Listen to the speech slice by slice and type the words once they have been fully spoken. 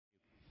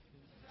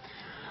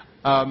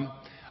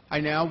I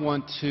now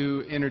want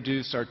to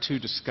introduce our two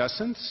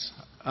discussants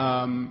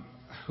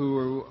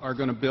who are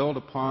going to build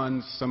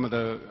upon some of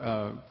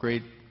the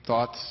great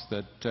thoughts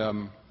that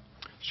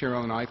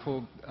Cheryl and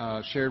Eiffel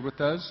shared with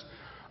us.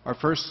 Our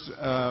first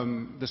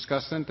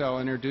discussant I'll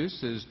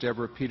introduce is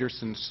Deborah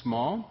Peterson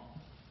Small.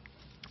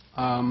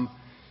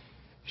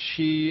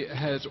 She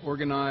has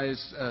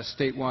organized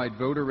statewide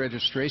voter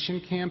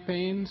registration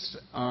campaigns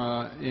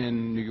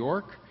in New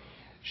York.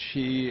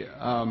 She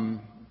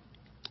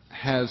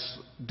has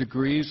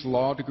degrees,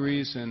 law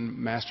degrees, and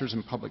masters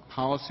in public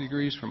policy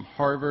degrees from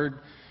Harvard.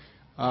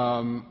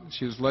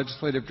 She was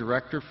legislative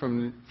director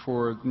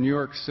for New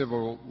York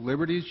Civil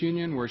Liberties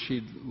Union, where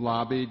she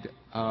lobbied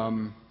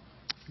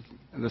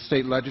the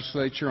state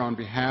legislature on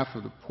behalf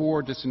of the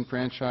poor,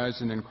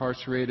 disenfranchised, and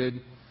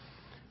incarcerated.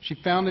 She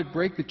founded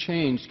Break the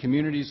Change,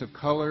 Communities of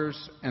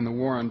Colors and the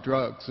War on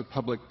Drugs, a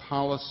public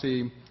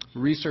policy,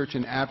 research,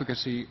 and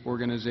advocacy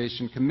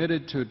organization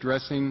committed to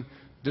addressing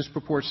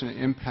disproportionate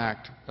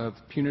impact of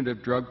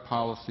punitive drug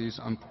policies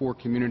on poor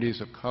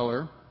communities of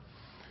color.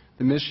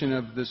 The mission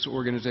of this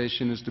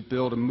organization is to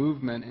build a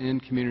movement in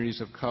communities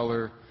of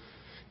color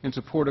in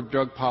support of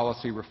drug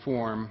policy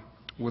reform,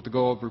 with the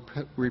goal of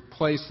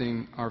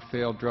replacing our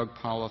failed drug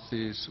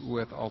policies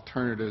with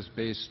alternatives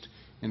based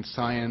in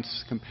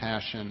science,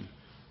 compassion,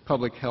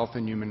 public health,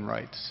 and human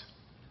rights.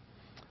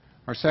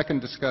 Our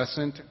second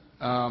discussant,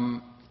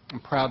 I'm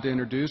proud to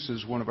introduce,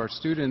 is one of our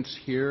students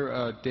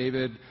here,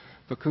 David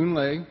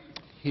Bakunle.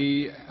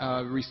 He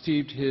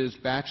received his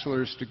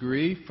bachelor's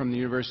degree from the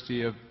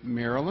University of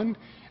Maryland,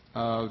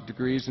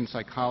 degrees in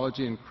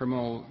psychology and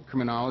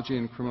criminology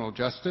and criminal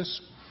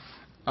justice.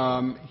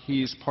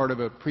 He's part of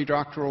a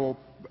predoctoral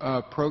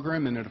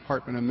program in the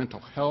Department of Mental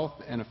Health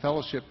and a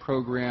fellowship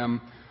program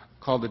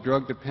called the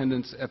Drug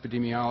Dependence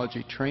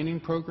Epidemiology Training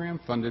Program,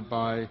 funded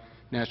by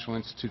National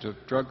Institute of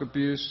Drug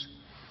Abuse.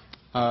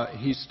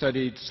 He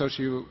studied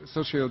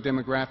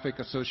socio-demographic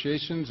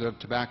associations of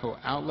tobacco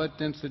outlet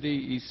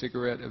density,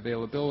 e-cigarette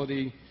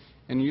availability,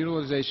 and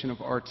utilization of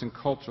arts and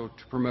culture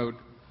to promote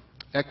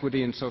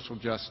equity and social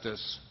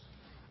justice.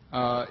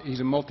 He's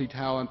a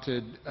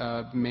multi-talented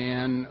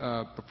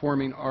man,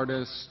 performing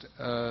artist,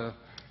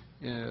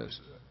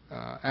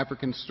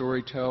 African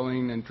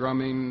storytelling and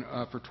drumming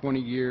for 20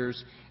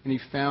 years, and he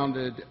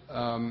founded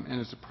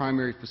and is the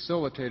primary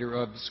facilitator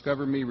of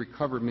Discover Me,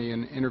 Recover Me,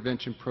 an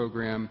intervention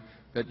program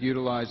that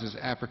utilizes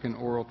African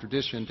oral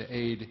tradition to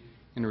aid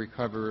in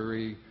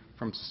recovery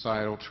from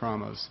societal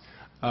traumas.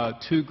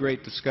 Two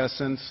great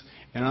discussants,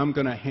 and I'm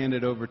going to hand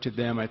it over to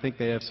them. I think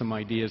they have some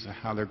ideas of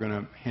how they're going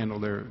to handle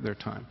their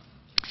time.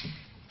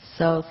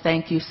 So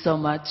thank you so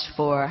much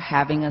for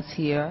having us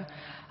here.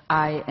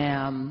 I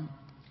am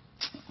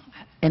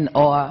in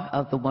awe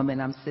of the woman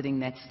I'm sitting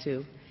next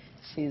to.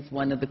 She's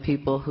one of the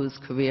people whose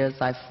careers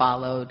I've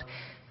followed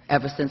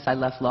ever since I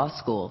left law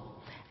school,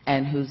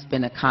 and who's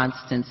been a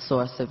constant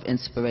source of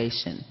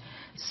inspiration.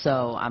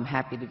 So I'm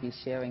happy to be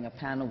sharing a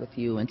panel with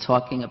you and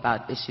talking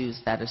about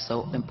issues that are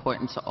so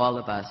important to all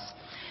of us.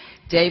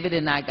 David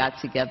and I got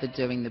together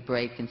during the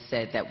break and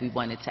said that we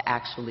wanted to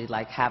actually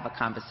have a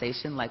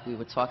conversation like we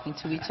were talking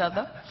to each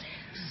other.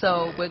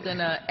 So we're going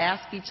to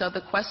ask each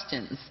other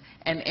questions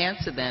and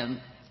answer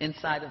them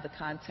inside of the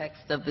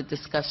context of the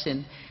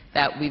discussion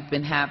that we've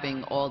been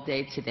having all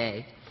day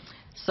today.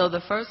 So the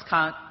first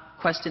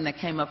question that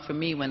came up for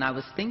me when I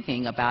was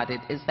thinking about it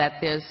is that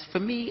there's, for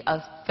me,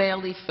 a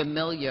fairly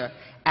familiar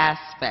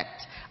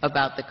aspect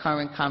about the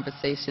current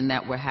conversation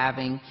that we're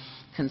having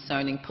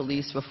concerning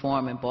police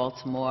reform in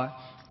Baltimore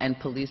and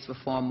police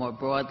reform more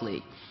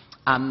broadly.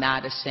 I'm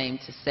not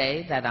ashamed to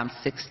say that I'm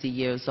 60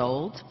 years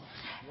old,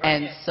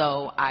 and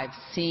so I've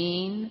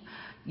seen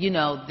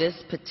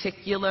this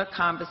particular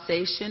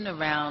conversation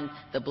around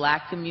the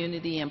black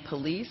community and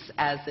police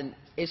as an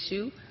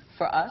issue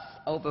for us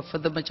for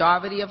the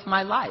majority of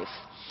my life.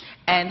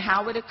 And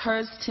how it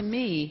occurs to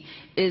me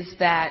is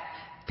that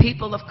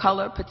people of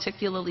color,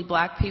 particularly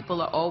black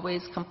people, are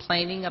always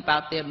complaining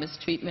about their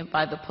mistreatment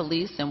by the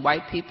police, and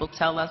white people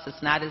tell us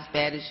it's not as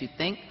bad as you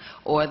think,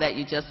 or that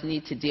you just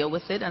need to deal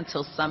with it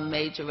until some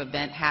major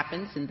event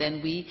happens, and then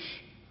we,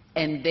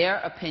 in their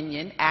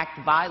opinion, act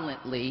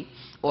violently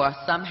or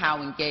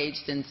somehow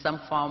engaged in some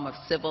form of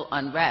civil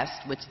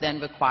unrest, which then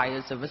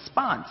requires a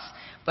response.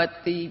 But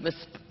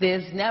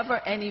there's never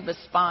any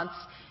response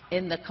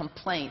in the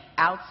complaint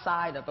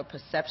outside of a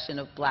perception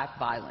of black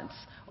violence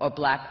or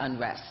black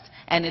unrest.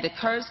 And it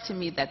occurs to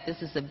me that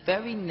this is a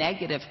very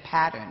negative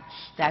pattern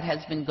that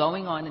has been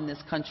going on in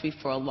this country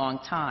for a long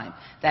time,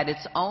 that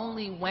it's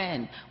only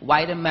when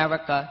white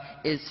America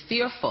is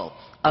fearful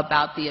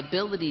about the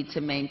ability to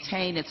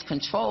maintain its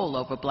control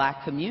over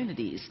black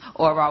communities,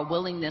 or our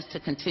willingness to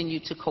continue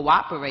to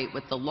cooperate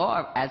with the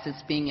law as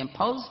it's being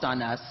imposed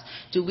on us,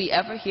 do we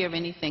ever hear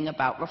anything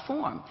about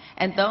reform.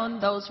 And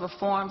then those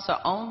reforms are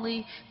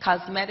only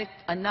cosmetic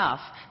enough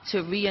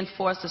to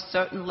reinforce a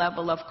certain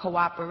level of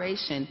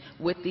cooperation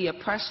with the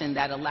oppression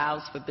that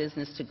allows for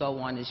business to go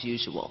on as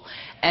usual.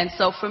 And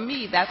so for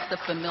me, that's the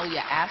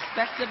familiar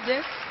aspect of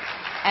this,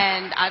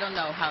 and I don't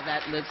know how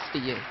that lives for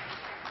you.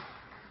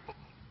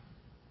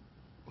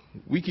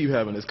 we keep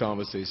having this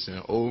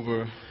conversation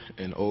over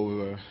and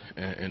over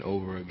and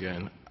over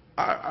again.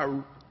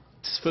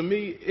 For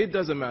me, it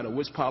doesn't matter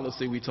which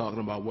policy we're talking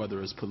about,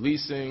 whether it's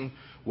policing,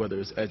 whether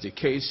it's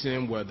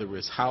education, whether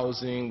it's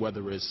housing,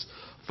 whether it's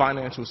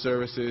financial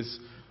services.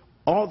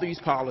 All these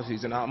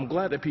policies, and I'm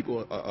glad that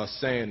people are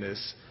saying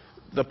this,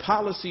 the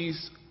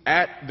policies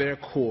at their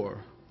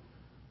core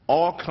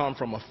all come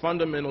from a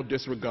fundamental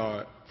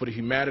disregard for the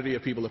humanity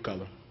of people of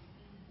color.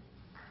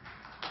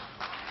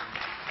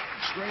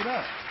 Straight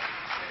up.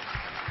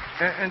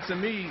 And to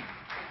me,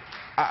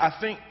 I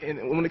think,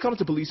 when it comes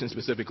to policing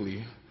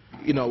specifically,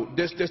 you know,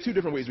 there's two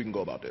different ways we can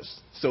go about this.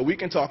 So we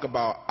can talk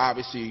about,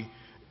 obviously,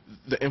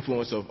 the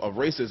influence of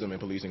racism in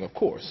policing, of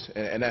course,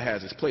 and that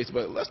has its place.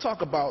 But let's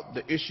talk about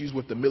the issues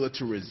with the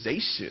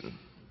militarization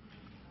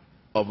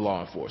of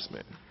law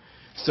enforcement.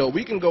 So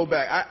we can go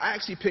back. I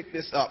actually picked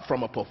this up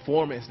from a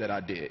performance that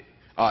I did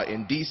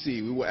in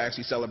D.C. We were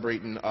actually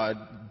celebrating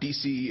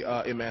D.C.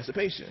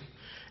 emancipation.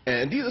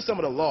 And these are some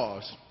of the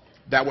laws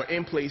that were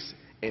in place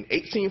in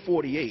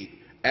 1848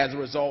 as a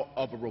result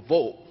of a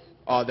revolt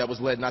that was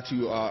led not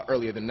too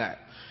earlier than that.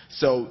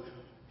 So,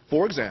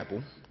 for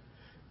example,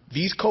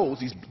 these codes,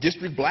 these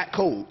district black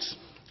codes,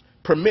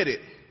 permitted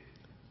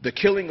the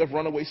killing of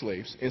runaway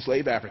slaves,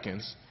 enslaved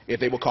Africans, if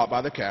they were caught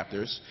by their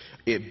captors.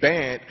 It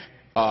banned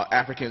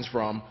Africans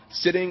from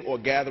sitting or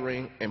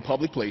gathering in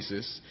public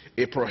places.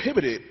 It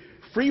prohibited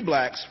free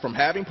blacks from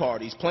having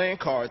parties, playing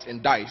cards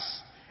and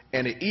dice,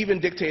 and it even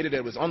dictated that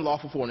it was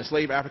unlawful for an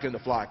enslaved African to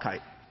fly a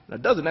kite. Now,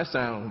 doesn't that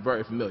sound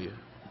very familiar?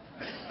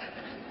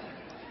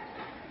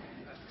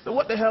 So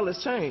what the hell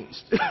has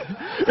changed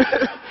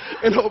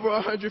in over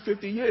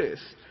 150 years?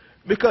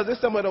 Because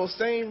it's some of those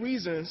same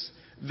reasons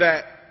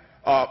that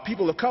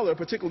people of color,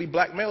 particularly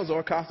black males, are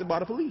accosted by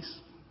the police.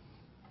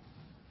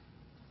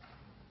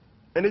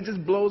 And it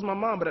just blows my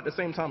mind, but at the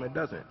same time it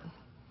doesn't.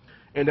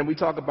 And then we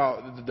talk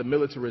about the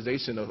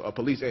militarization of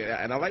police.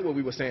 And I like what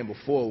we were saying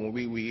before when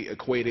we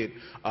equated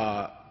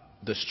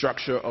the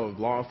structure of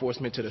law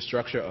enforcement to the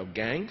structure of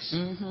gangs.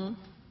 Mm-hmm.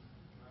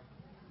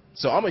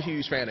 So I'm a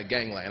huge fan of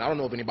Gangland. I don't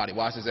know if anybody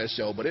watches that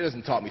show, but it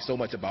hasn't taught me so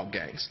much about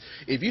gangs.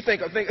 If you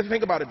think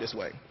about it this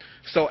way.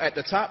 So at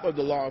the top of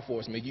the law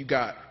enforcement, you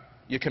got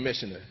your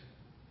commissioner,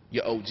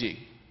 your OG.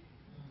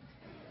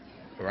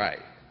 Right.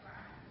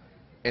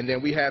 And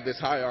then we have this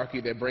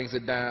hierarchy that brings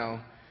it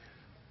down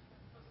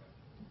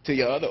to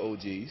your other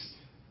OGs,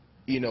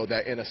 you know,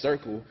 that inner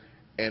circle,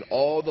 and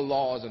all the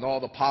laws and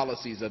all the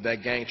policies of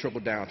that gang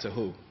trickle down to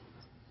who?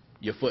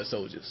 Your foot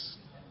soldiers.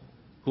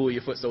 Who are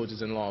your foot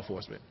soldiers in law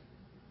enforcement?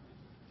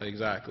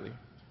 Exactly.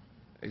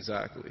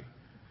 Exactly.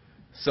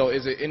 So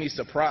is it any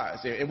surprise?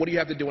 And what do you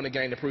have to do in a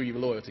gang to prove your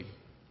loyalty?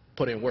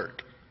 Put in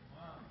work.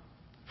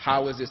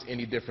 How is this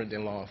any different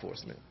than law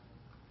enforcement?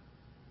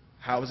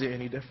 How is it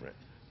any different?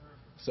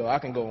 So I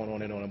can go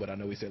on and on, but I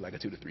know we said like a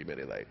 2 to 3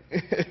 minute like.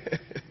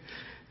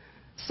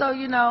 So,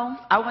 you know,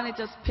 I want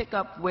to just pick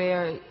up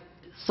where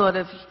sort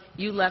of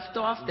you left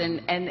off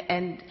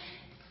and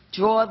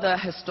draw the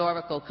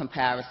historical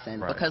comparison,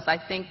 right. Because I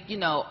think, you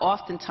know,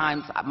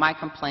 oftentimes my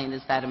complaint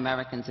is that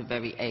Americans are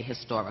very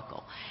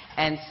ahistorical,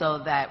 and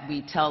so that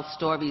we tell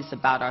stories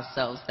about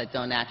ourselves that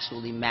don't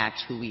actually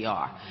match who we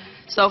are.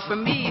 So for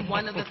me,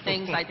 one of the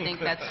things I think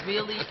that's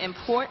really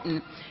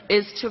important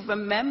is to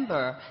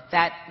remember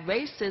that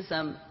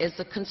racism is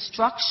a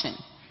construction,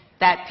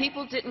 that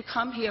people didn't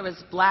come here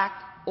as black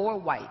or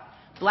white.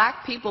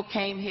 Black people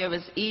came here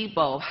as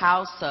Igbo,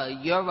 Hausa,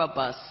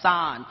 Yoruba,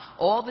 San,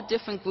 all the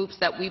different groups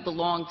that we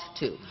belonged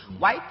to.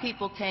 White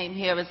people came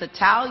here as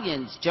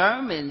Italians,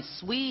 Germans,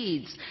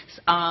 Swedes,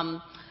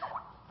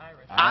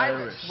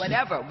 Irish,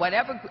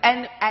 whatever.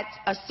 And at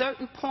a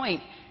certain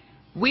point,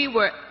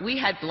 we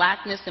had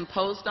blackness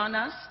imposed on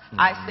us.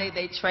 I say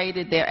they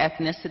traded their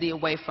ethnicity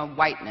away from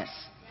whiteness.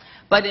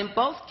 But in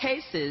both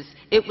cases,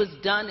 it was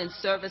done in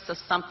service of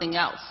something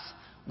else.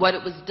 What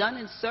it was done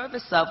in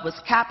service of was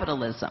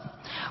capitalism,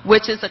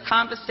 which is a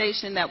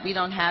conversation that we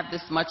don't have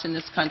this much in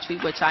this country,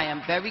 which I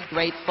am very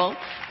grateful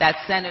that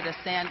Senator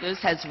Sanders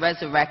has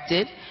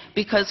resurrected,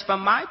 because from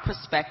my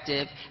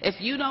perspective,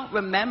 if you don't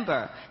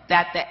remember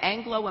that the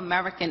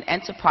Anglo-American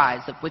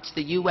enterprise, of which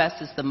the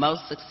U.S. is the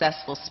most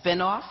successful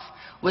spin-off,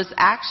 was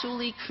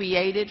actually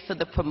created for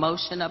the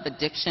promotion of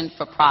addiction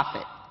for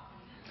profit,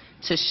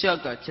 to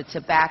sugar, to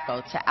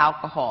tobacco, to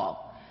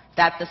alcohol.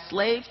 That the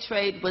slave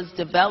trade was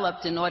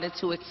developed in order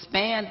to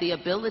expand the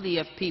ability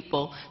of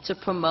people to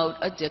promote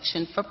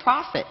addiction for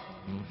profit.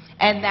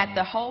 And that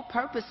the whole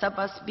purpose of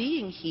us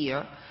being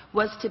here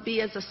was to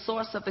be as a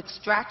source of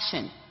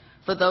extraction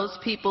for those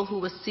people who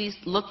were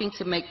looking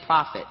to make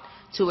profit,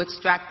 to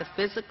extract the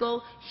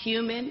physical,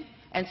 human,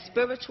 and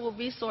spiritual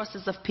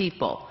resources of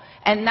people.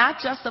 And not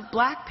just of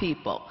black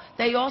people.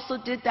 They also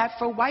did that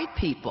for white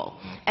people.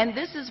 And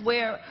this is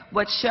where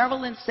what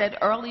Sherilyn said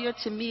earlier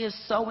to me is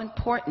so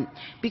important,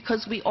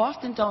 because we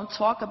often don't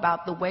talk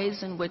about the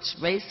ways in which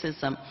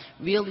racism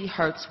really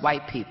hurts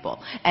white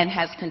people and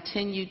has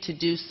continued to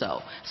do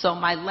so. So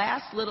my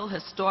last little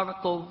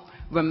historical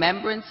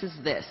remembrance is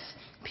this.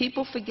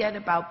 People forget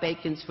about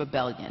Bacon's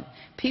Rebellion.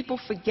 People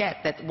forget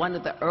that one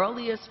of the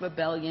earliest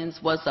rebellions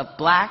was of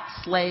black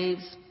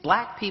slaves,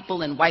 black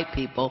people and white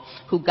people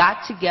who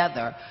got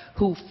together,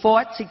 who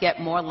fought to get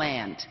more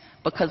land,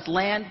 because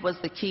land was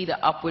the key to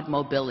upward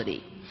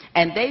mobility.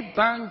 And they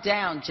burned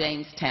down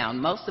Jamestown.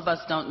 Most of us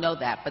don't know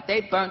that, but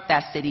they burnt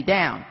that city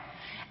down.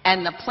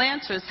 And the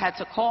planters had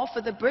to call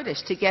for the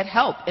British to get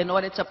help in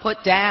order to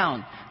put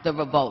down the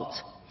revolt.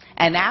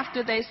 And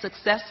after they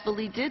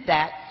successfully did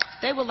that,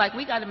 they were like,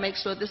 we got to make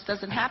sure this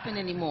doesn't happen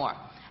anymore.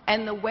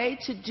 And the way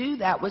to do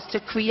that was to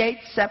create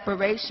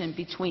separation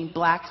between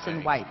blacks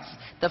and whites.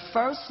 The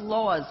first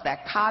laws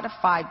that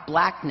codified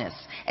blackness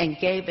and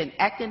gave an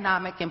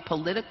economic and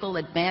political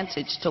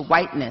advantage to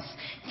whiteness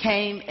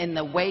came in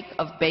the wake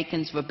of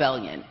Bacon's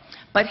Rebellion.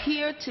 But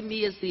here, to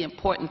me, is the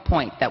important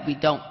point that we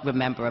don't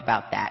remember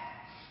about that.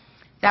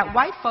 That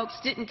white folks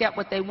didn't get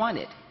what they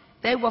wanted.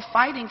 They were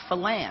fighting for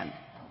land.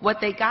 What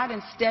they got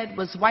instead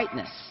was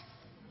whiteness,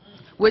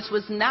 which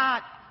was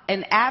not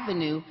an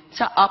avenue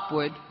to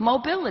upward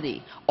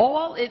mobility.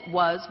 All it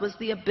was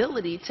the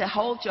ability to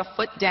hold your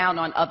foot down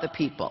on other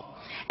people.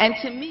 And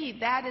to me,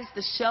 that is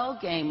the shell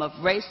game of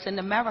race in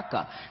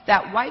America,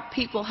 that white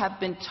people have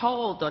been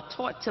told or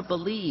taught to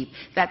believe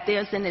that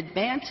there's an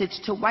advantage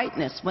to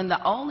whiteness, when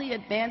the only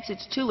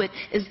advantage to it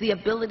is the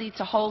ability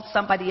to hold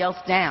somebody else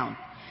down,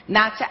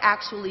 not to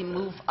actually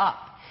move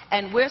up.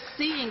 And we're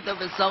seeing the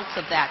results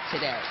of that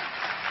today.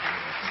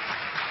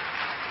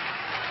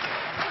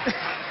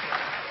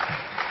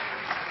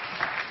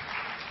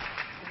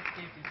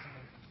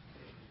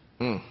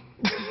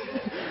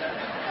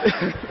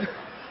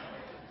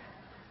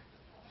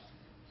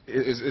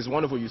 It's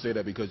wonderful you say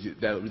that, because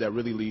that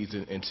really leads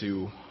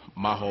into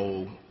my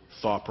whole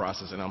thought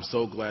process, and I'm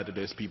so glad that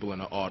there's people in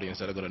the audience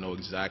that are going to know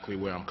exactly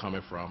where I'm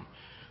coming from.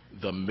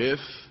 The myth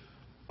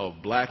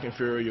of black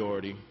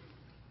inferiority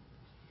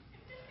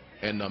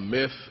and the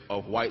myth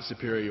of white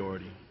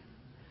superiority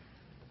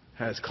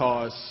has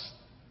caused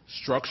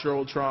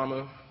structural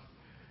trauma,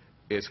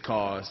 it's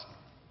caused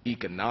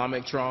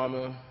economic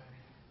trauma,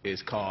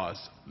 it's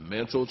caused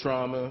mental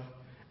trauma,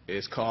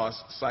 it's caused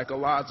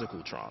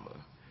psychological trauma.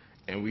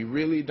 And we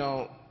really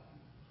don't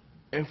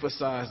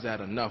emphasize that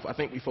enough. I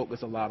think we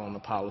focus a lot on the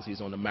policies,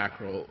 on the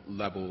macro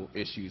level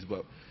issues,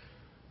 but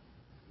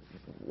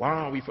why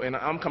aren't we, and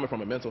I'm coming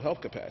from a mental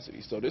health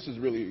capacity, so this is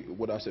really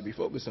what I should be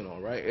focusing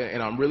on, right?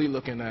 And I'm really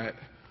looking at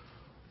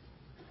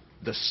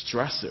the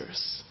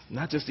stressors,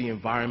 not just the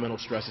environmental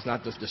stressors,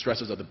 not just the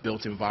stressors of the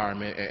built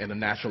environment and the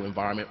natural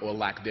environment or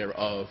lack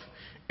thereof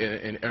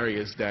in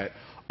areas that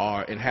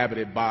are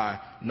inhabited by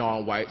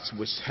non-whites,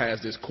 which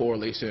has this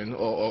correlation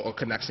or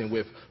connection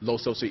with low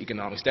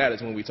socioeconomic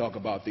status when we talk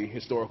about the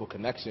historical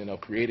connection of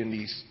creating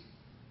these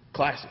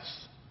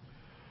classes.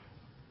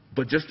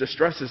 But just the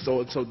stresses,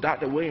 so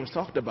Dr. Williams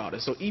talked about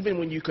it. So even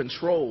when you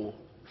control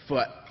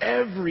for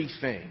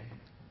everything,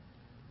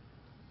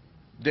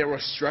 there are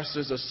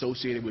stressors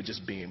associated with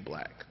just being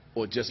black,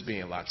 or just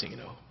being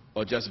Latino,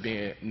 or just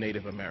being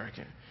Native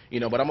American. You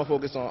know, but I'm going to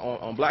focus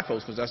on black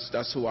folks, because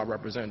that's who I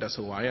represent, that's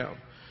who I am.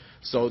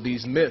 So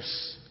these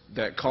myths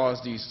that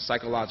cause these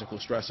psychological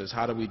stresses,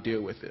 how do we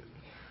deal with it?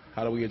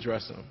 How do we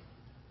address them?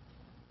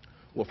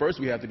 Well,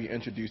 first we have to be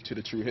introduced to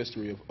the true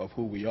history of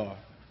who we are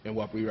and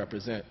what we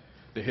represent.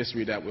 The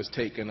history that was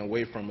taken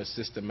away from us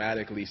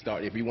systematically,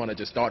 if you want to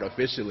just start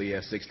officially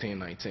at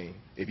 1619,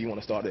 if you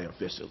want to start there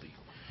officially.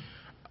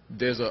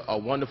 There's a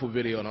wonderful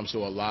video, and I'm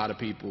sure a lot of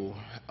people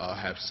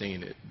have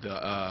seen it,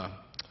 the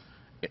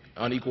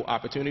unequal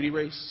opportunity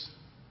race.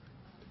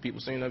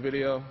 People seen that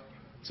video?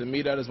 To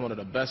me, that is one of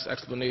the best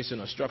explanations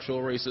of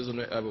structural racism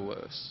there ever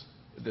was.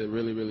 There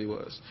really, really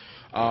was.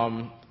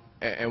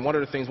 And one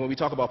of the things, when we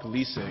talk about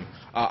policing,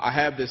 I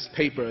have this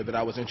paper that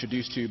I was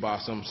introduced to by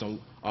some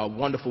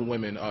wonderful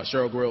women.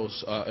 Cheryl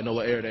Grills,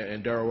 Enola Airden,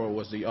 and Dara Rohr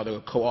was the other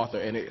co-author.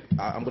 And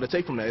I'm going to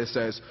take from that. It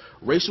says,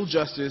 racial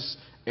justice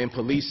in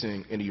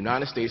policing in the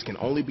United States can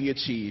only be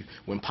achieved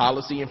when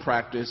policy and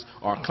practice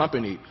are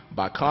accompanied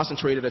by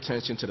concentrated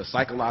attention to the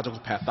psychological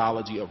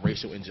pathology of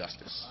racial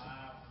injustice.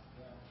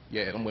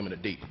 Yeah, them women are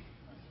deep.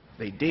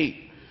 They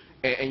deep.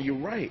 And you're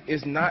right.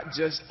 It's not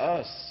just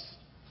us.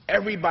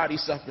 Everybody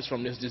suffers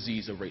from this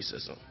disease of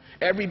racism.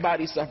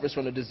 Everybody suffers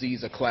from the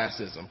disease of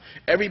classism.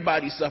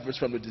 Everybody suffers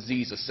from the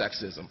disease of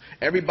sexism.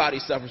 Everybody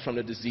suffers from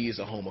the disease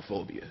of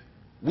homophobia.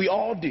 We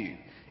all do.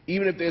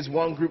 Even if there's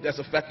one group that's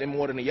affected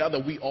more than the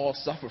other, we all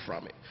suffer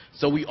from it.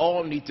 So we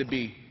all need to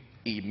be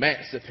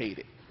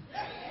emancipated.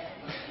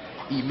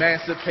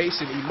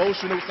 Emancipation,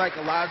 emotional,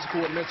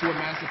 psychological, and mental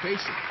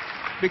emancipation.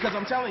 Because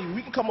I'm telling you,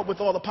 we can come up with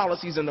all the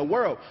policies in the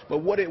world, but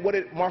what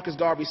did Marcus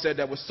Garvey said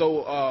that was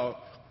so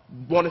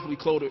wonderfully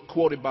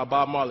quoted by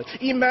Bob Marley?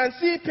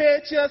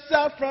 Emancipate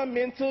yourself from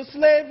mental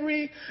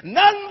slavery.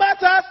 None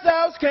but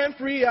ourselves can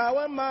free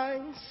our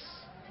minds.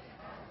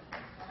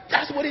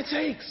 That's what it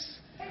takes.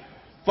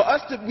 For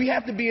us we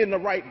have to be in the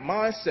right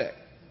mindset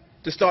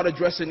to start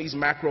addressing these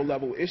macro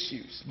level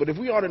issues. But if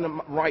we aren't in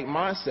the right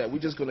mindset, we're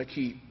just going to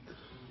keep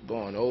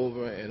going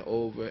over and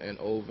over and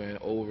over and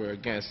over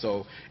again.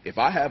 So if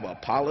I have a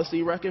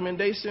policy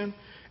recommendation,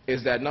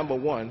 is that number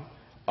one,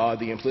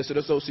 the implicit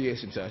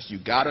association test. You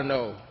got to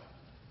know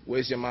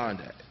where's your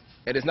mind at.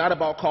 And it's not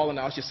about calling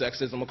out your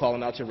sexism or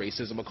calling out your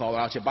racism or calling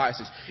out your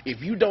biases.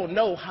 If you don't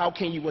know, how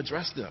can you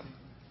address them?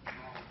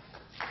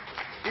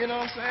 You know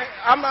what I'm saying?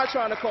 I'm not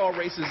trying to call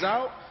races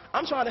out.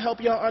 I'm trying to help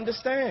y'all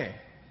understand.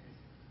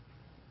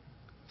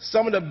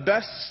 Some of the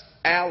best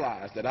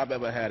allies that I've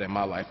ever had in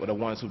my life are the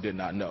ones who did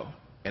not know.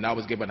 And I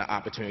was given an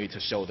opportunity to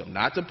show them,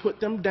 not to put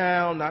them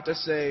down, not to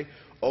say,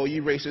 oh,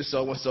 you racist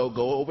so-and-so,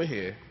 go over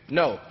here.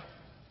 No.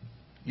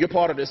 You're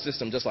part of this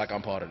system just like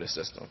I'm part of this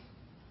system.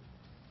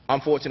 I'm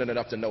fortunate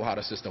enough to know how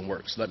the system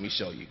works. Let me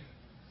show you.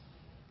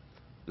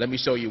 Let me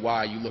show you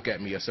why you look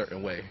at me a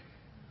certain way,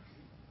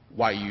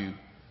 why you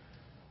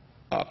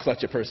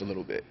clutch your purse a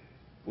little bit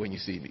when you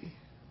see me.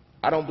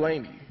 I don't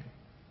blame you.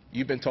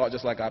 You've been taught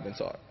just like I've been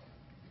taught,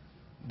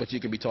 but you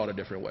can be taught a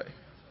different way.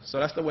 So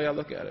that's the way I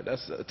look at it.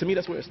 That's, to me,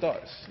 that's where it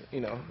starts.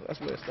 You know, that's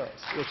where it starts.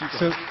 What you think?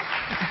 So,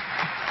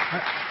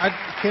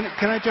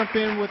 can I jump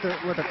in with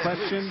a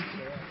question?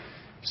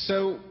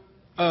 So,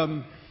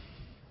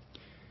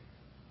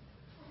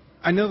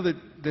 I know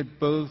that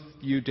both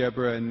you,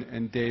 Deborah,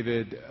 and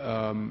David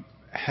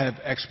have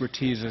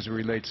expertise as it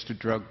relates to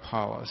drug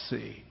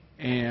policy.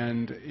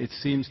 And it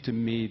seems to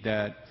me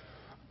that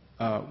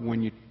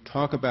when you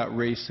talk about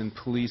race and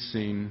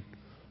policing,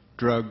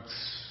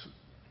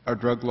 our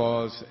drug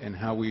laws and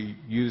how we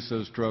use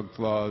those drug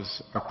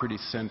laws are pretty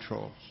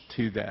central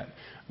to that.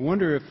 I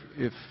wonder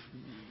if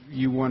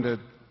you want to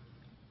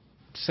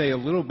say a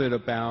little bit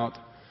about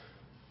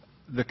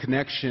the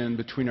connection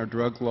between our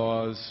drug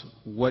laws,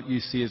 what you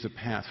see as a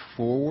path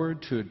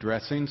forward to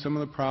addressing some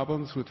of the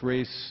problems with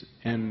race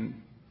and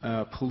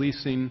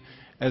policing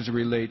as it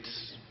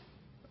relates,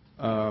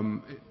 at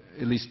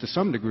least to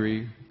some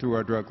degree, through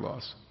our drug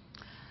laws.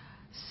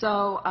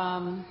 So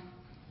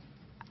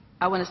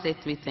I want to say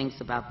three things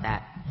about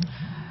that.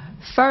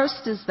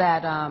 First is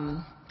that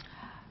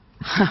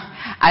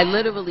I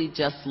literally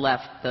just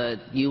left the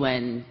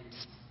UN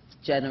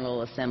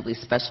General Assembly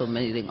special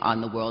meeting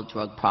on the world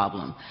drug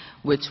problem,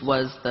 which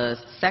was the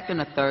second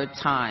or third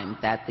time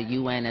that the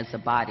UN as a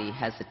body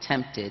has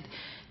attempted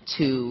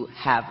to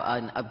have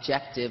an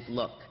objective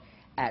look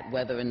at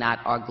whether or not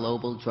our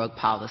global drug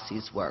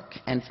policies work.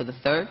 And for the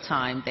third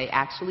time, they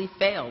actually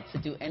failed to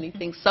do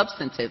anything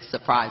substantive.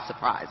 Surprise,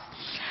 surprise.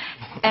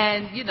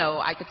 And, you know,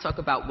 I could talk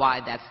about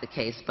why that's the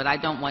case, but I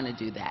don't want to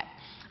do that.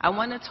 I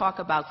want to talk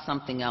about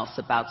something else,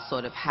 about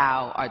sort of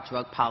how our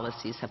drug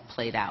policies have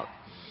played out.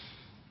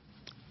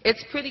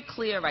 It's pretty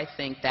clear, I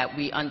think, that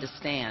we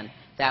understand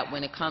that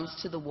when it comes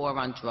to the war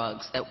on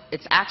drugs, that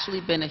it's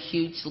actually been a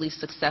hugely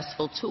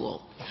successful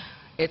tool.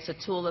 It's a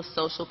tool of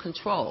social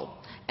control.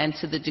 And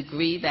to the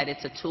degree that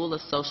it's a tool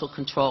of social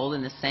control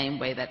in the same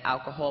way that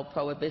alcohol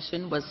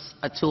prohibition was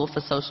a tool for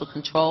social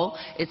control,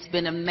 it's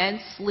been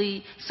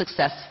immensely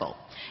successful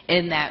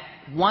in that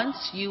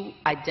once you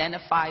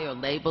identify or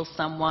label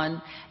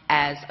someone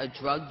as a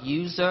drug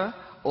user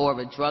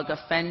or a drug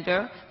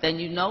offender, then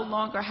you no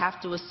longer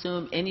have to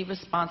assume any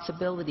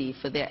responsibility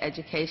for their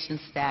education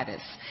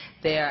status,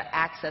 their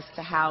access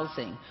to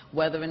housing,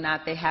 whether or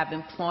not they have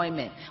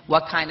employment,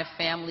 what kind of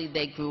family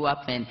they grew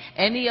up in.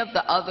 Any of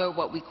the other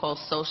what we call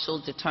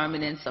social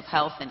determinants of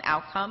health and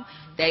outcome,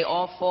 they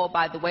all fall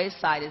by the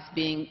wayside as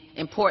being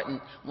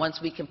important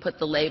once we can put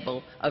the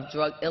label of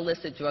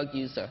illicit drug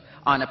user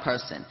on a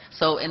person.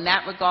 So in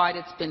that regard,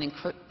 it's been an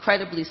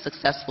incredibly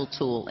successful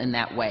tool in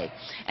that way.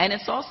 And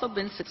it's also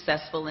been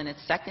successful in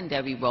its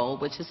secondary role,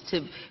 which is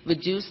to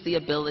reduce the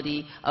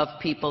ability of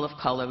people of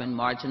color and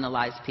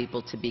marginalized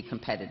people to be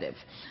competitive.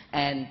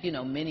 And, you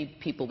know, many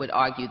people would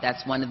argue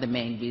that's one of the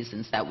main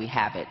reasons that we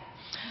have it.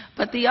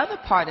 But the other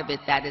part of it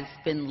that has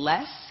been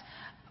less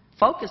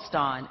focused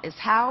on is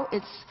how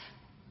it's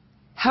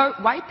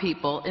hurt white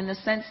people in the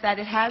sense that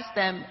it has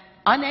them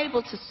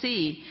unable to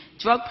see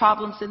drug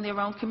problems in their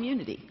own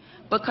community,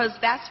 because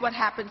that's what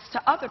happens to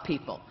other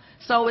people.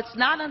 So it's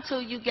not until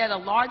you get a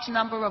large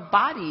number of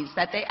bodies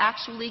that they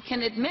actually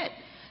can admit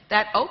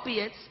that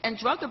opiates and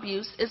drug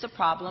abuse is a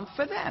problem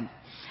for them.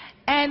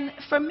 And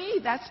for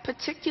me, that's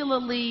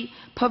particularly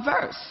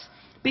perverse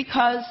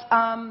because,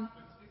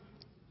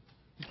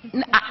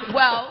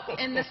 well,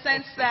 in the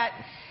sense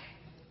that,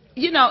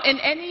 you know, in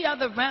any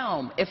other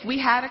realm, if we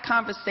had a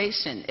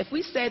conversation, if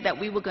we said that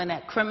we were going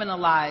to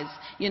criminalize,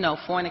 you know,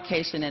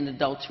 fornication and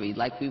adultery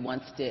like we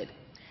once did,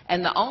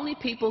 and the only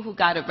people who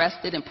got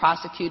arrested and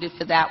prosecuted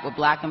for that were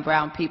black and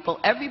brown people,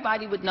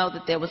 everybody would know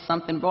that there was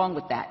something wrong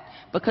with that,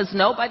 because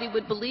nobody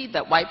would believe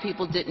that white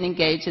people didn't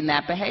engage in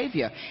that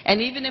behavior.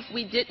 And even if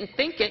we didn't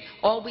think it,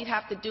 all we'd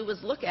have to do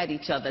is look at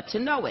each other to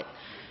know it.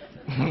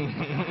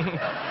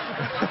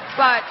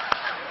 But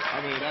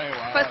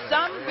for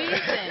some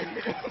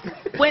reason,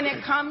 when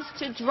it comes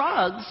to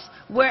drugs,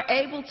 we're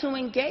able to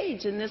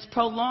engage in this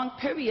prolonged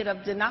period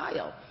of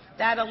denial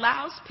that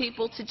allows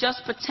people to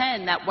just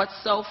pretend that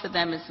what's so for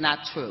them is not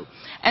true.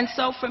 And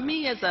so for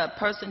me, as a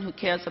person who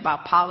cares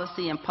about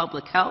policy and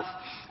public health,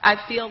 I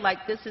feel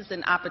like this is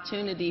an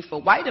opportunity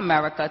for white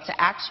America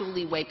to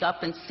actually wake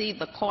up and see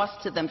the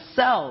cost to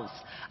themselves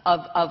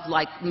of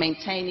like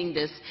maintaining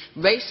this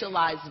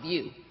racialized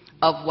view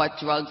of what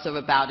drugs are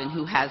about and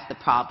who has the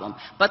problem.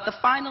 But the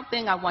final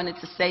thing I wanted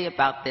to say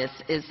about this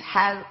is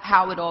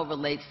how it all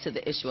relates to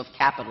the issue of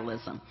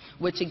capitalism,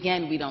 which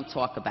again we don't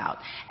talk about.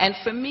 And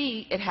for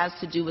me, it has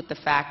to do with the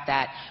fact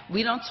that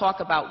we don't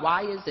talk about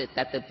why is it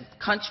that the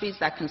countries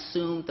that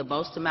consume the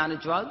most amount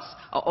of drugs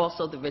are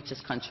also the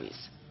richest countries.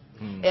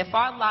 If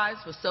our lives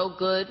were so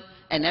good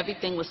and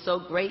everything was so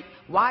great,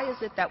 why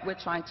is it that we're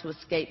trying to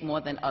escape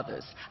more than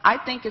others? I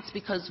think it's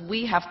because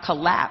we have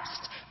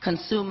collapsed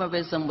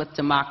consumerism with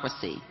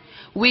democracy.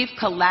 We've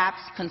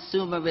collapsed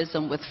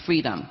consumerism with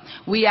freedom.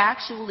 We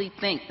actually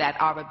think that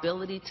our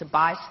ability to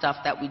buy stuff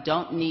that we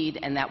don't need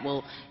and that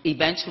will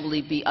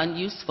eventually be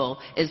unuseful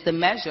is the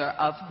measure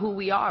of who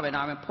we are and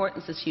our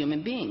importance as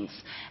human beings.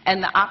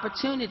 And the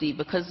opportunity,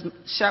 because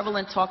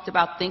Sherilyn talked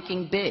about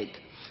thinking big.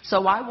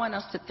 So I want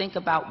us to think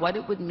about what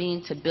it would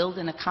mean to build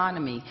an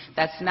economy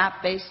that's not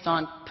based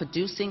on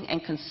producing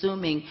and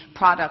consuming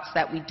products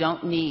that we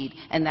don't need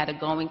and that are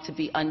going to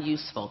be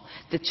unuseful.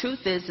 The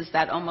truth is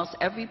that almost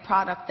every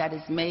product that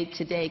is made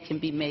today can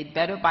be made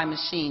better by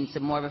machines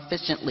and more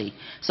efficiently.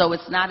 So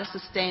it's not a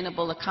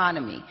sustainable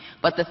economy.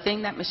 But the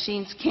thing that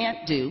machines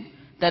can't do,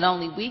 that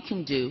only we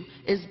can do,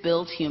 is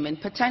build human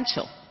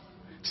potential.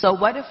 So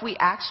what if we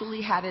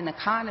actually had an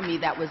economy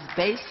that was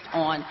based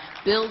on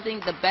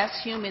building the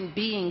best human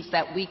beings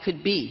that we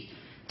could be,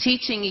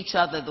 teaching each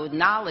other the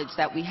knowledge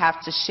that we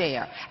have to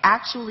share,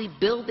 actually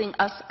building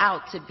us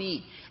out to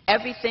be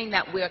everything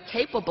that we're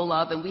capable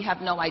of, and we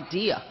have no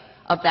idea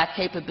of that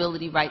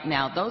capability right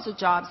now. Those are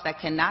jobs that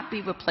cannot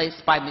be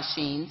replaced by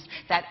machines,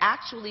 that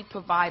actually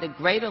provide a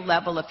greater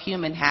level of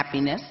human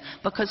happiness,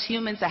 because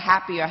humans are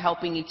happier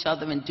helping each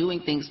other and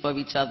doing things for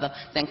each other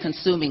than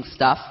consuming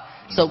stuff.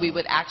 So we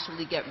would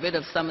actually get rid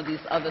of some of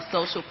these other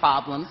social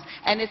problems,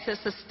 and it's a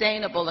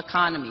sustainable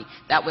economy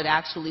that would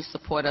actually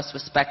support us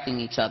respecting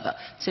each other.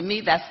 To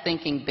me, that's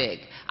thinking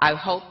big. I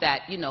hope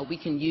that, we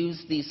can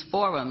use these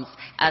forums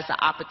as an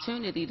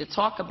opportunity to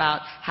talk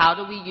about how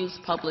do we use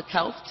public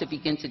health to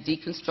begin to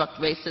deconstruct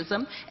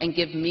racism and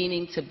give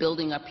meaning to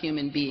building up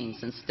human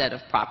beings instead of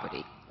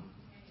property.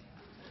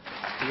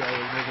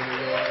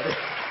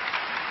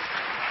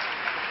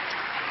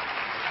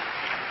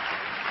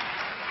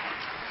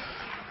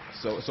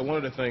 So one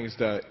of the things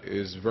that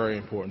is very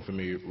important for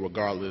me,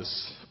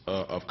 regardless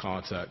of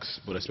context,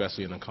 but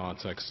especially in the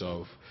context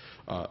of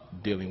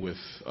dealing with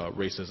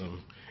racism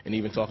and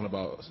even talking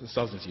about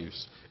substance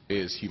use,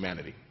 is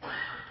humanity.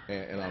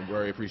 And I'm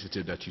very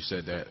appreciative that you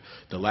said that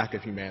the lack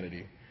of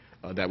humanity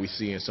that we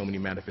see in so many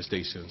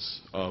manifestations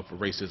of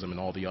racism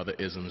and all the other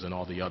isms and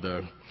all the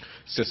other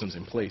systems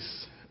in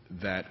place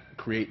that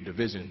create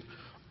division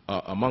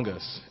among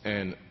us.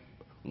 And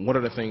one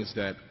of the things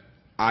that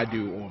I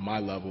do on my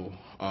level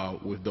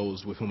with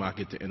those with whom I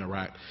get to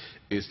interact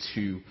is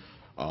to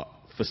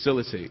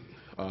facilitate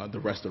the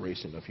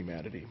restoration of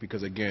humanity.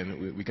 Because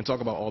again, we can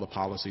talk about all the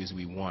policies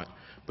we want,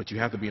 but you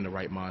have to be in the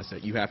right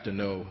mindset. You have to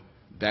know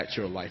that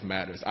your life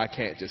matters. I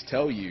can't just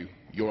tell you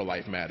your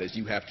life matters.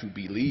 You have to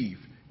believe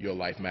your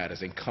life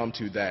matters and come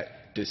to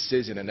that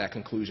decision and that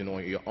conclusion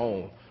on your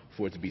own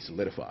for it to be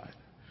solidified.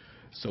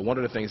 So one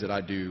of the things that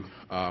I do,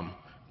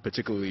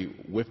 particularly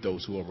with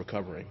those who are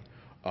recovering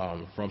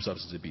from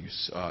substance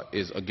abuse,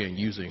 is, again,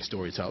 using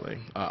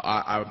storytelling.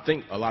 I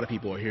think a lot of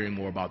people are hearing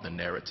more about the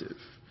narrative.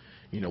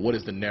 What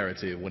is the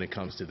narrative when it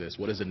comes to this?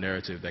 What is the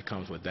narrative that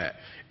comes with that?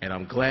 And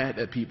I'm glad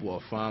that people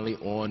are finally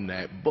on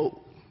that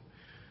boat.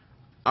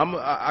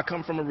 I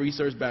come from a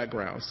research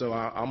background, so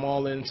I'm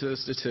all into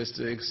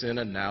statistics and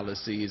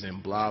analyses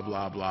and blah,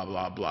 blah, blah,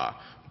 blah, blah.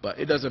 But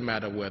it doesn't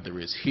matter whether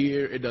it's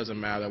here, it doesn't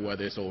matter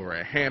whether it's over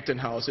at Hampton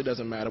House, it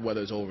doesn't matter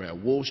whether it's over at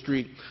Wolf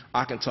Street.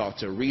 I can talk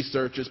to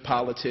researchers,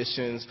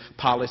 politicians,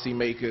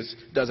 policymakers,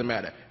 doesn't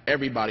matter.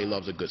 Everybody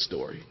loves a good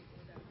story.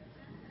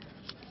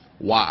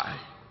 Why?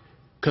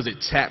 Because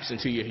it taps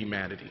into your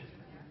humanity.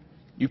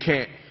 You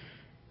can't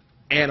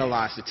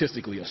analyze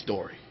statistically a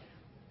story.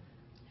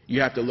 You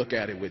have to look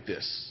at it with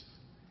this.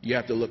 You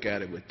have to look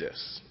at it with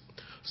this.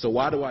 So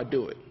why do I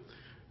do it?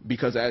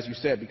 Because, as you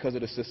said, because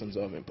of the systems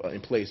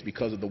in place,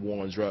 because of the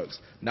war on drugs,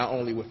 not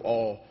only with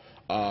all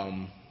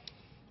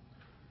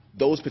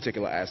those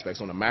particular aspects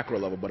on a macro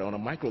level, but on a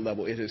micro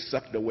level, it has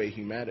sucked away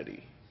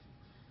humanity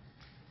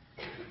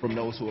from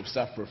those who have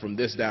suffered from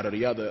this, that, or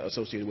the other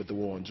associated with the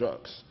war on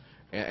drugs.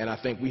 And I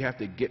think we have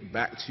to get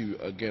back to,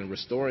 again,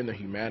 restoring the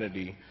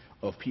humanity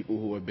of people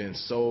who have been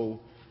so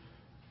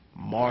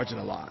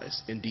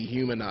marginalized and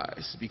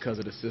dehumanized because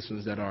of the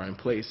systems that are in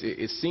place.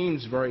 It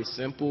seems very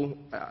simple.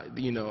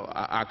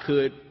 I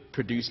could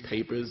produce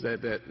papers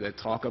that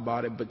talk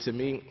about it, but to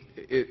me,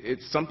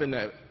 it's something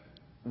that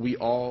we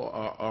all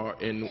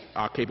are in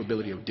our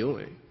capability of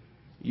doing.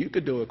 You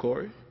could do it,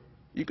 Corey.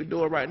 You could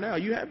do it right now.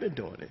 You have been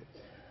doing it.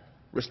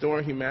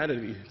 restoring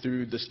humanity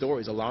through the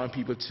stories, allowing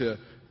people to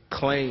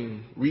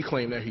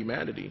reclaim their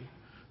humanity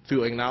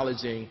through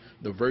acknowledging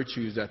the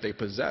virtues that they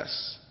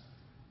possess.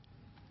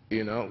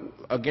 You know,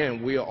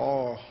 again, we are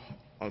all,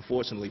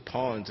 unfortunately,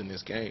 pawns in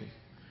this game.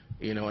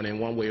 You know, and in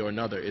one way or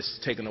another, it's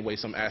taken away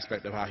some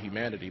aspect of our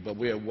humanity, but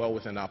we are well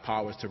within our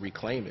powers to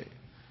reclaim it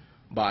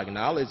by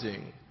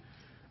acknowledging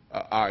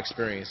our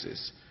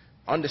experiences,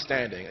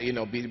 understanding. You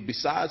know,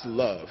 besides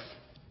love,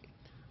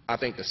 I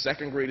think the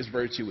second greatest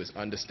virtue is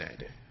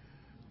understanding.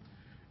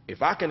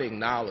 If I can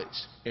acknowledge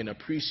and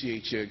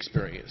appreciate your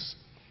experience,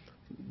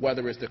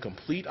 whether it's the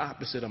complete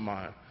opposite of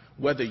mine,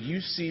 whether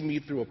you see me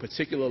through a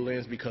particular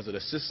lens because of the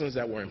systems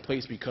that were in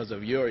place because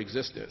of your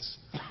existence,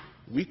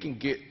 we can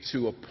get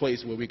to a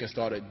place where we can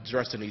start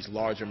addressing these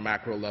larger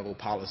macro level,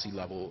 policy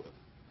level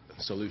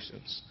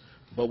solutions.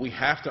 But we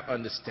have to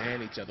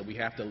understand each other. We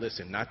have to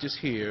listen, not just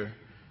hear,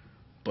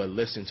 but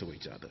listen to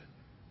each other.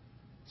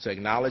 So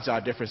acknowledge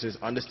our differences,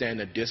 understand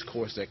the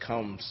discourse that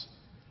comes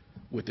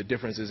with the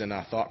differences in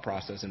our thought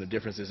process and the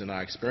differences in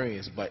our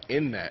experience. But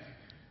in that,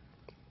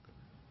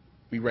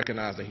 we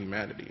recognize the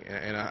humanity.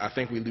 And I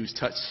think we lose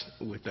touch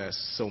with that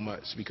so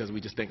much because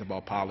we just think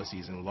about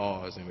policies and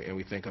laws, and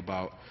we think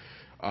about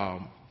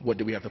what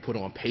do we have to put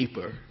on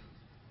paper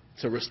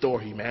to restore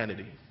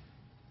humanity.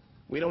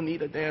 We don't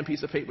need a damn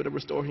piece of paper to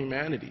restore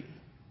humanity.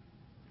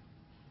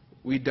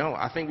 We don't.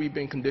 I think we've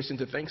been conditioned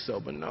to think so,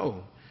 but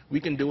no. We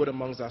can do it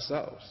amongst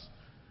ourselves.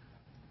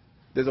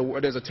 There's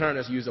a term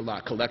that's used a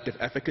lot, collective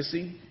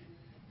efficacy.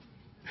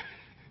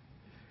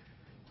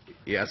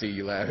 Yeah, I see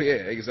you laugh. Yeah,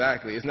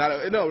 exactly. It's not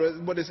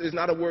it's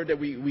not a word that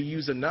we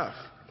use enough.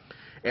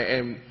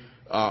 And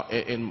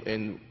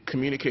in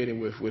communicating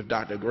with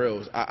Dr.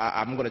 Grills,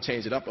 I'm going to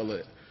change it up a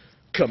little.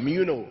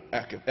 Communal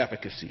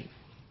efficacy.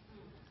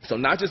 So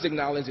not just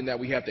acknowledging that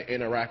we have to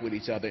interact with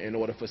each other in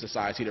order for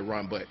society to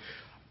run, but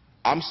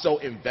I'm so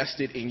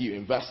invested in you,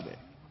 investment.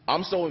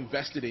 I'm so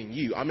invested in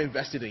you. I'm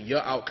invested in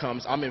your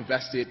outcomes. I'm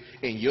invested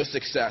in your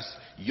success.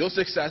 Your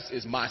success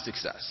is my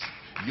success.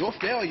 Your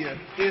failure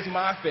is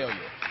my failure.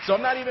 So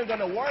I'm not even going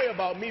to worry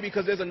about me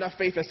because there's enough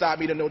faith inside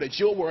me to know that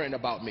you're worrying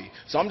about me.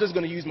 So I'm just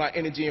going to use my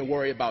energy and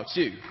worry about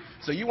you.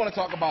 So you want to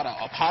talk about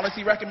a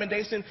policy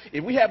recommendation?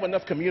 If we have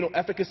enough communal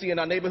efficacy in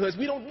our neighborhoods,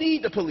 we don't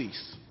need the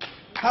police.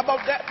 How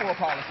about that for a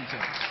policy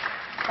change?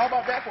 How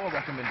about that for a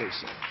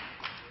recommendation?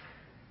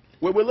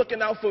 Where we're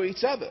looking out for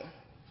each other.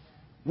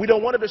 We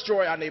don't want to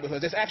destroy our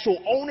neighborhoods. There's actual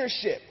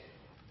ownership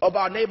of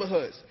our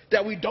neighborhoods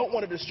that we don't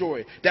want to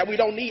destroy, that we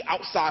don't need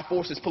outside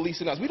forces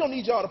policing us. We don't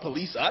need y'all to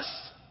police us.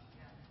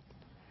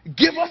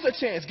 Give us a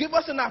chance. Give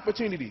us an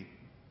opportunity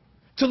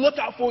to look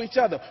out for each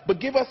other, but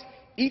give us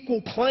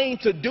equal plane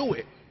to do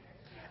it.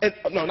 And,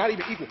 no, not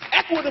even equal.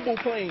 Equitable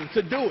plane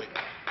to do it.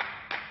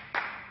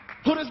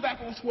 Put us back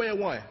on square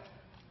one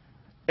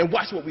and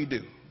watch what we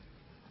do.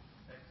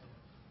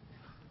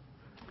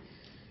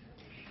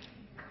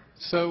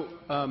 So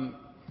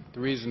the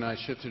reason I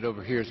shifted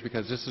over here is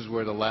because this is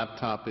where the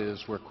laptop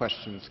is, where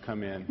questions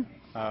come in.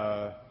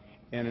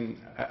 And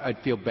I'd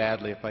feel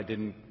badly if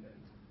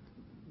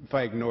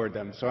I ignored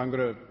them. So I'm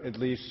going to at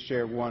least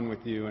share one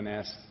with you and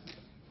ask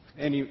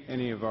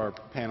any of our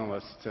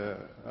panelists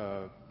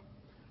to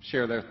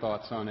share their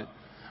thoughts on it.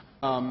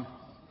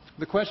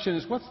 The question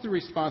is, what's the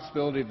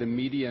responsibility of the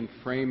media in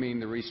framing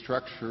the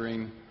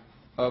restructuring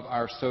of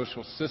our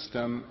social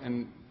system?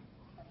 And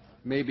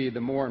maybe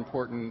the more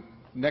important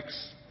next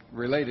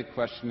related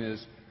question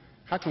is,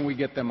 how can we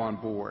get them on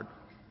board?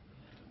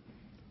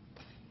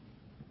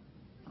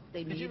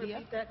 Could you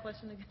repeat that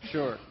question again?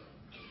 Sure.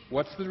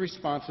 What's the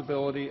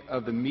responsibility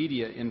of the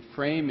media in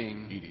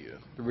framing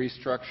the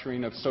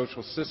restructuring of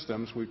social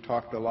systems? We've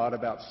talked a lot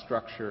about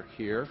structure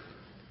here.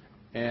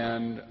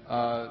 And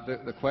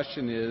the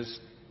question is,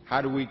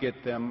 how do we get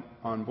them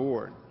on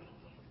board?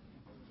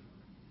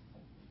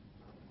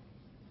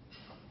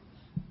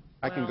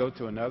 I can go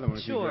to another one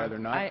if you'd rather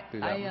not do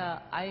that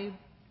one.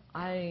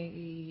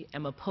 I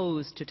am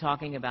opposed to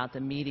talking about the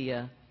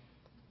media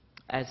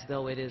as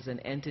though it is an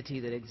entity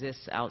that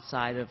exists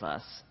outside of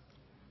us.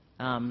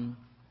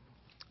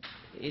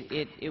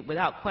 It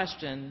without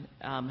question,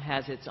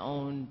 has its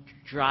own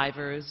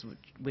drivers,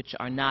 which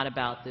are not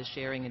about the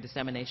sharing and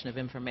dissemination of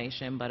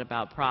information, but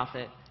about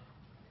profit.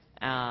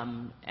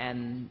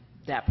 And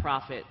that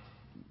profit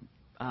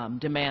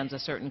demands a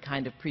certain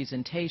kind of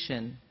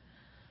presentation.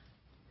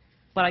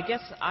 But I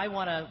guess I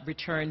want to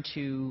return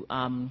to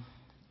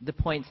the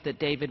points that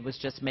David was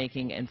just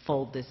making and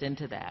fold this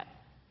into that,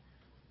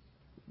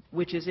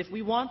 which is, if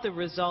we want the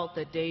result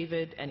that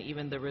David and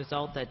even the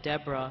result that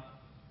Deborah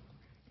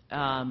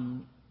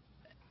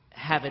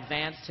have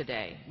advanced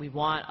today, we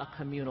want a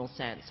communal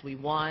sense. We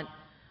want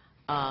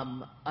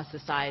a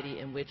society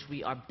in which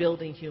we are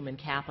building human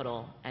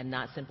capital and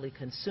not simply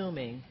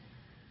consuming.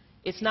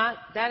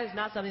 That is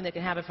not something that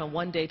can happen from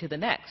one day to the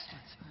next.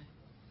 That's right.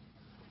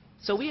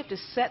 So we have to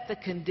set the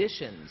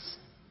conditions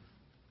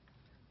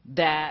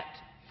that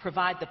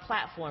provide the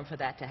platform for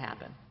that to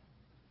happen.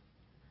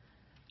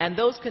 And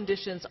those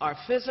conditions are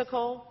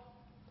physical,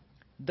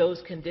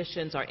 those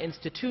conditions are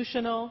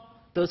institutional,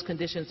 those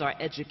conditions are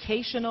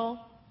educational,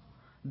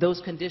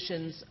 those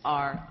conditions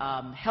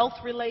are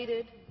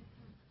health-related,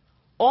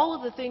 all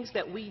of the things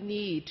that we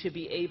need to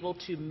be able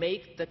to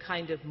make the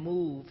kind of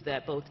move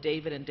that both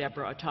David and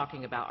Deborah are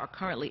talking about are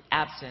currently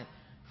absent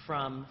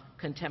from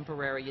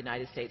contemporary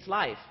United States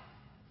life.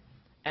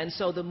 And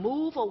so the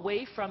move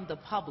away from the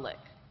public,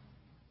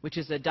 which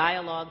is a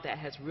dialogue that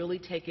has really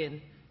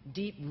taken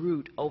deep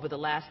root over the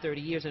last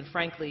 30 years, and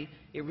frankly,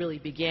 it really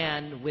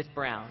began with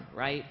Brown,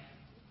 right?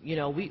 You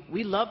know,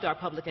 we loved our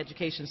public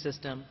education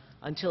system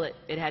until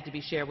it had to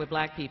be shared with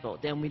black people.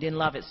 Then we didn't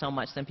love it so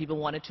much. Then people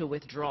wanted to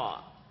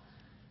withdraw.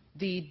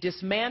 The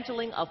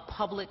dismantling of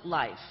public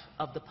life,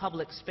 of the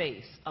public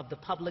space, of the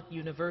public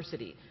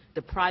university,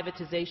 the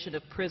privatization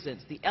of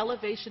prisons, the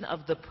elevation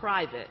of the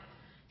private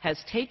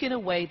has taken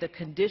away the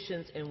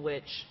conditions in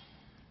which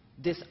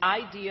this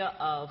idea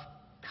of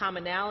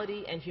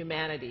commonality and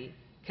humanity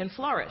can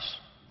flourish.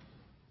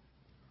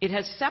 It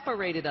has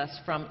separated us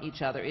from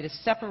each other. It has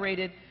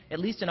separated, at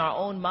least in our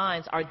own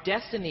minds, our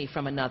destiny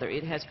from another.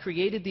 It has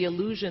created the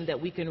illusion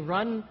that we can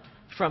run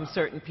from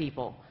certain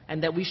people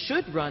and that we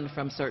should run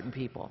from certain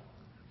people.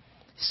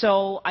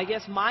 So I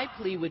guess my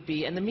plea would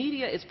be, and the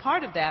media is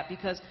part of that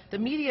because the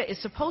media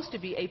is supposed to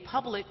be a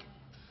public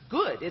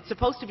good. It's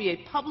supposed to be a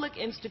public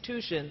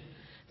institution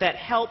that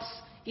helps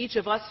each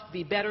of us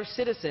be better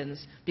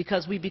citizens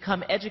because we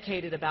become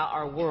educated about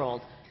our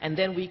world, and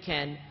then we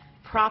can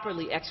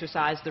properly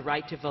exercise the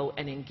right to vote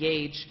and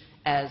engage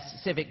as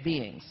civic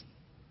beings.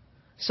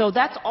 So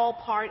that's all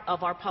part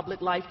of our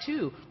public life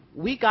too.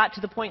 We got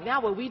to the point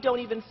now where we don't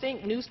even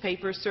think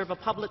newspapers serve a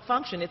public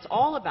function. It's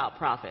all about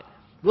profit.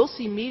 We'll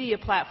see media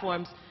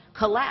platforms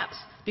collapse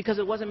because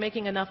it wasn't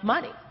making enough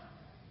money,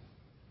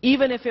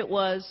 even if it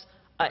was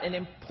an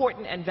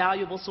important and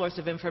valuable source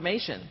of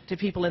information to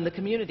people in the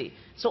community.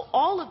 So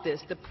all of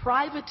this, the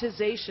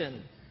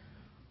privatization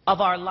of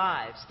our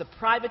lives, the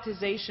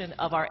privatization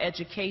of our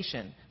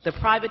education, the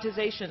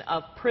privatization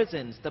of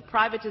prisons, the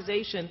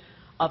privatization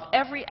of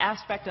every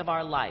aspect of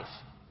our life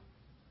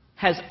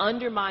has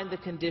undermined the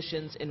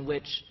conditions in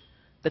which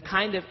the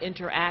kind of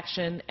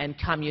interaction and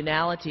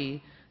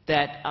communality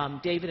that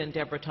David and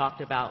Deborah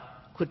talked about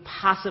could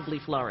possibly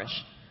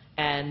flourish.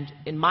 And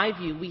in my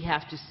view, we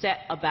have to set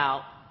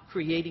about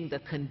creating the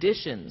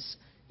conditions,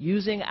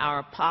 using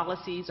our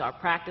policies, our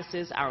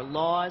practices, our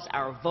laws,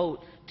 our vote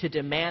to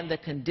demand the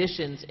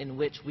conditions in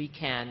which we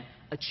can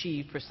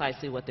achieve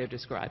precisely what they're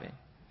describing.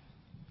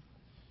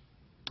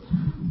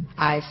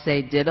 I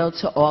say ditto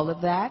to all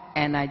of that,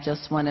 and I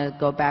just want to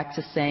go back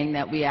to saying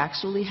that we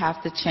actually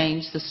have to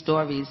change the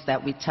stories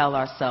that we tell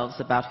ourselves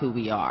about who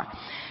we are.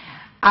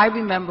 I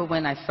remember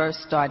when I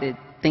first started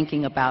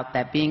thinking about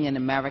that being an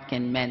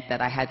American meant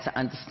that I had to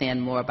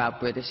understand more about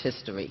British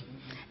history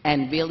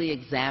and really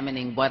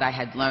examining what I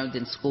had learned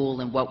in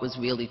school and what was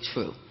really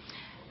true.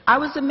 I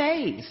was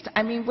amazed.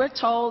 I mean, we're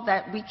told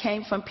that we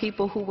came from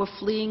people who were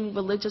fleeing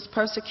religious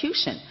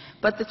persecution,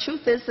 but the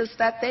truth is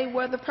that they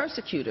were the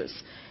persecutors,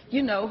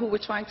 you know, who were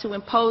trying to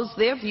impose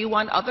their view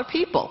on other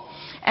people.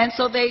 And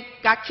so they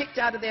got kicked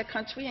out of their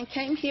country and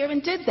came here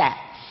and did that.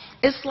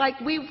 It's like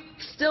we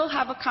still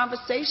have a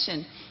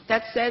conversation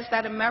that says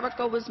that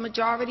America was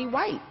majority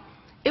white.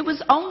 It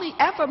was only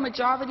ever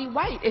majority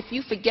white if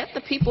you forget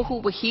the people who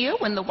were here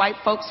when the white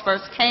folks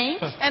first came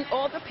and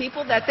all the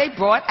people that they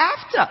brought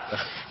after.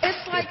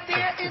 It's like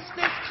there is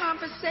this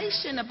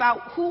conversation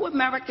about who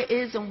America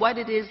is and what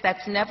it is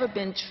that's never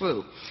been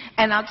true.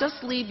 And I'll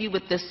just leave you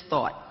with this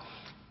thought.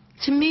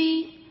 To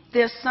me,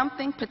 there's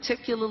something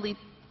particularly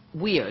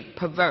weird,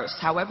 perverse,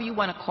 however you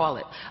want to call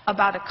it,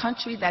 about a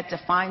country that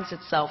defines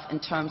itself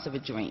in terms of a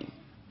dream.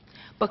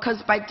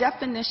 Because by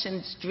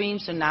definition,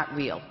 dreams are not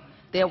real.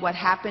 They're what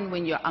happened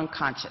when you're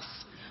unconscious.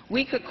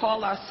 We could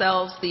call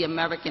ourselves the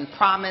American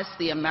promise,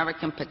 the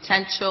American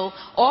potential,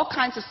 all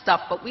kinds of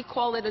stuff, but we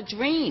call it a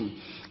dream.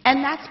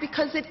 And that's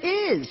because it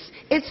is.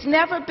 It's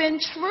never been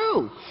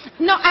true.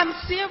 No, I'm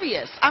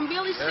serious. I'm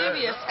really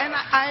serious. And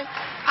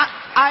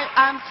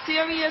I'm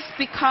serious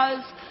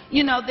because,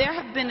 you know, there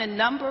have been a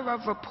number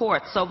of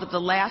reports over the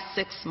last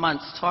 6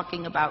 months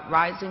talking about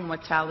rising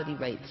mortality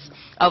rates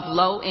of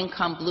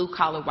low-income,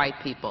 blue-collar white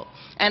people.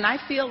 And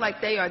I feel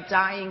like they are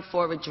dying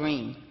for a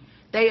dream.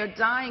 They are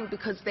dying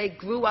because they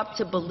grew up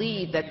to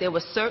believe that there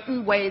was a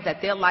certain way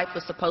that their life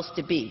was supposed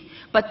to be.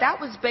 But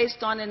that was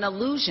based on an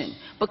illusion,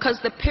 because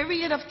the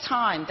period of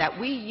time that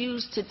we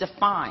used to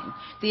define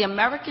the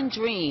American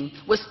dream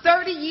was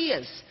 30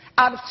 years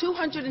out of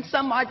 200 and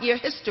some odd year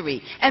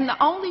history. And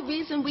the only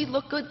reason we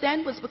looked good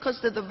then was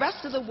because the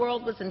rest of the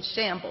world was in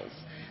shambles.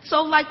 So,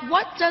 like,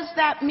 what does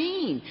that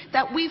mean?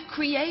 That we've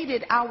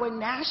created our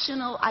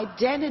national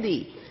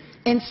identity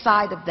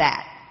inside of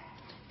that.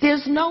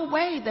 There's no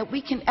way that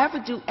we can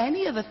ever do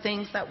any of the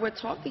things that we're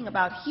talking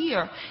about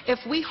here if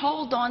we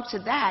hold on to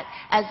that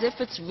as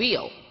if it's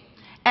real.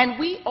 And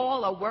we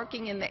all are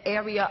working in the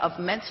area of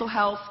mental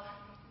health,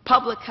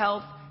 public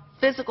health,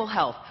 physical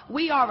health.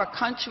 We are a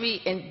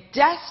country in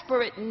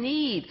desperate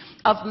need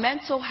of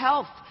mental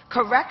health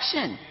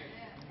correction.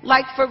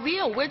 Like, for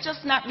real, we're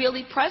just not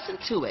really present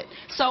to it.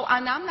 So,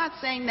 and I'm not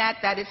saying that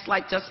it's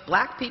like just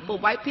black people,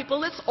 white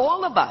people, it's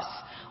all of us.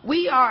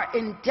 We are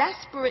in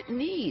desperate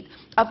need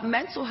of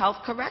mental health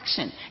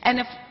correction. And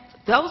if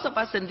those of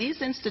us in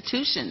these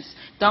institutions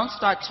don't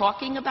start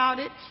talking about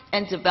it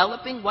and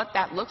developing what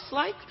that looks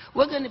like,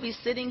 we're going to be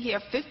sitting here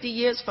 50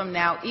 years from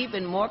now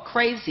even more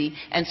crazy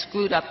and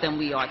screwed up than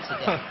we are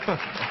today.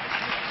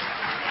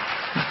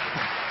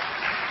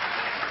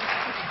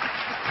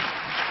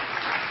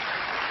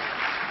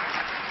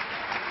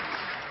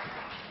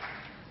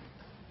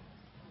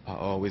 I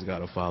always got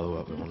to follow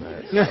up on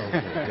that. Oh,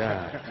 my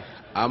God.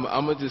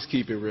 I'm going to just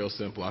keep it real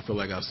simple. I feel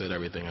like I've said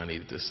everything I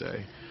needed to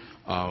say.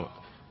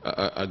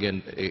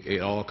 Again,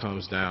 it all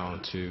comes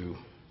down to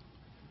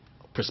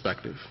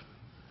perspective.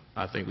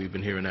 I think we've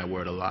been hearing that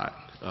word a lot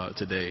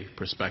today,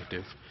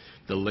 perspective,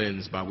 the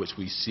lens by which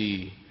we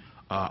see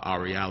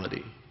our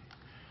reality.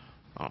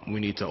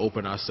 We need to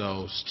open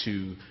ourselves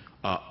to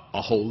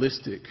a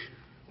holistic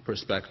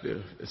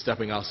perspective,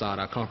 stepping outside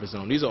our comfort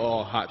zone. These are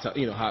all hot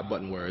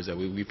button words that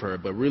we've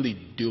heard, but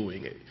really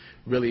doing it,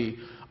 really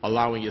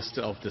allowing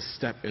yourself to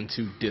step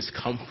into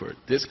discomfort.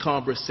 This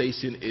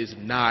conversation is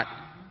not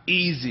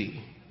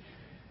easy.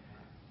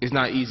 It's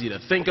not easy to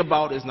think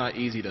about, it's not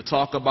easy to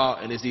talk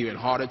about, and it's even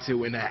harder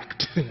to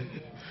enact.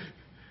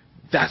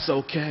 That's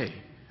okay.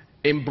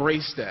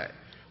 Embrace that.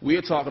 We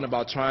are talking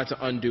about trying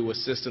to undo a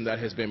system that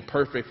has been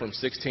perfect from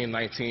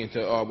 1619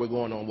 to, we're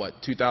going on what,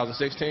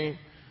 2016?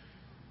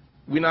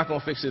 We're not going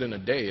to fix it in a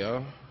day,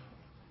 yo.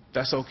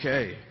 That's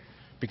okay.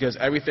 Because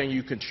everything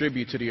you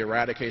contribute to the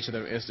eradication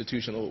of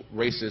institutional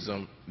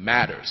racism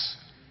matters.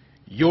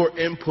 Your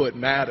input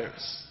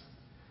matters.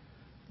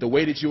 The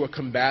way that you are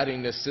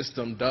combating this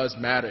system does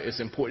matter. It's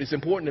important. It's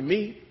important to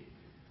me.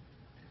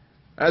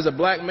 As a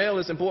black male,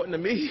 it's important to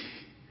me.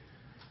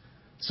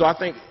 So I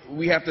think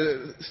we have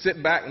to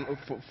sit back and,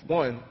 for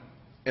one,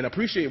 and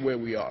appreciate where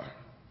we are.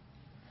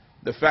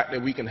 The fact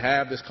that we can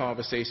have this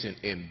conversation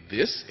in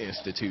this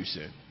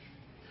institution,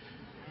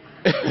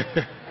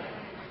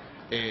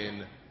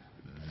 in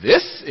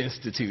this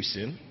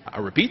institution, I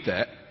repeat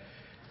that,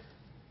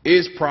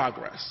 is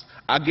progress.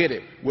 I get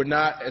it. We're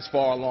not as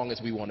far along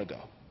as we want to go.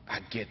 I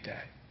get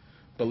that.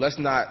 But let's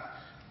not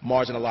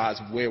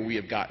marginalize where we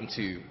have gotten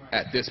to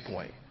at this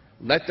point.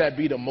 Let that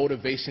be the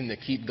motivation to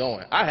keep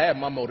going. I have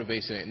my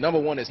motivation.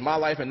 Number one is my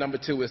life, and number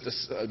two is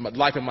the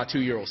life of my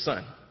 2-year-old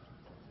son.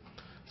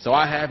 So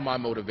I have my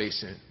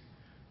motivation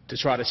to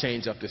try to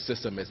change up the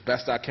system as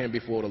best I can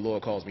before the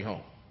Lord calls me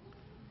home.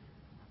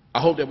 I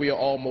hope that we are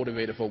all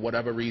motivated for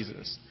whatever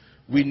reasons.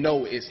 We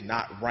know it's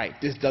not right.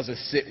 This doesn't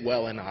sit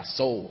well in our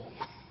soul.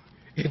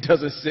 It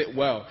doesn't sit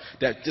well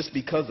that just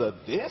because of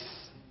this,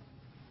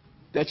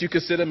 that you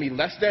consider me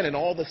less than, and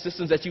all the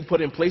systems that you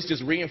put in place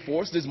just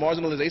reinforce this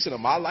marginalization of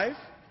my life?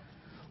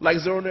 Like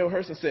Zora Neale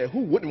Hurston said, who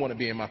wouldn't want to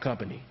be in my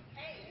company?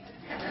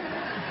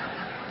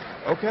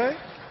 Okay?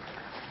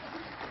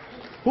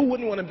 Who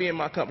wouldn't want to be in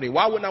my company?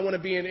 Why wouldn't I want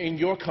to be in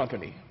your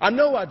company? I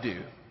know I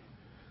do.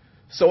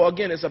 So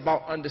again, it's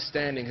about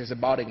understanding, it's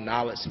about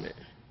acknowledgement.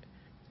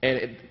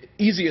 And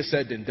easier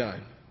said than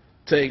done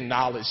to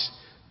acknowledge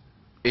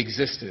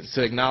existence,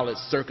 to acknowledge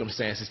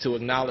circumstances, to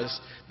acknowledge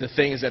the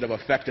things that have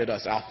affected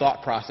us, our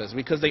thought process,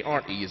 because they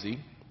aren't easy.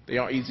 They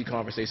aren't easy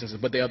conversations,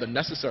 but they are the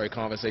necessary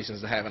conversations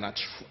to have. And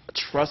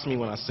trust me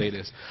when I say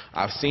this.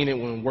 I've seen it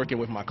when working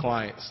with my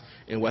clients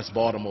in West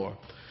Baltimore,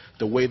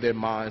 the way their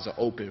minds are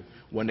open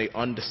when they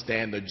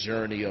understand the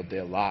journey of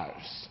their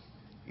lives,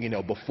 you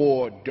know,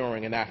 before,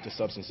 during, and after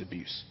substance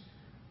abuse.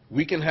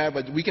 We can have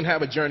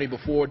a journey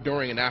before,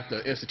 during, and after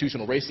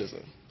institutional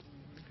racism.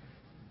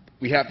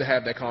 We have to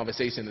have that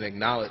conversation and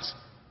acknowledge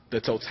the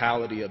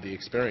totality of the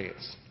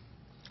experience.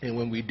 And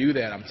when we do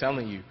that, I'm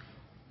telling you,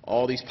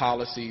 all these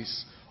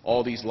policies,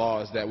 all these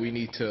laws that we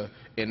need to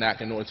enact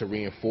in order to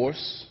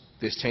reinforce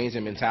this change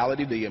in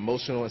mentality, the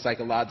emotional and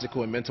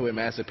psychological and mental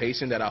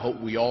emancipation that I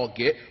hope we all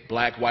get,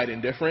 black, white,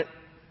 and different,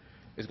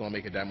 is going to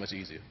make it that much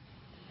easier.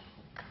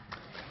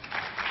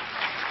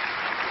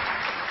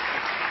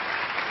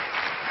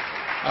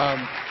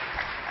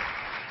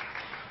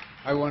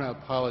 I want to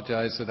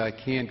apologize that I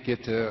can't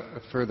get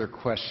to further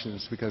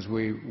questions because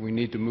we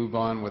need to move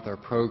on with our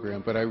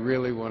program, but I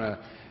really want to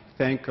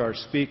thank our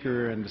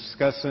speaker and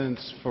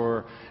discussants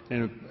for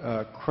an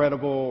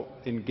incredible,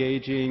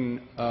 engaging,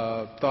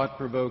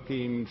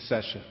 thought-provoking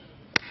session.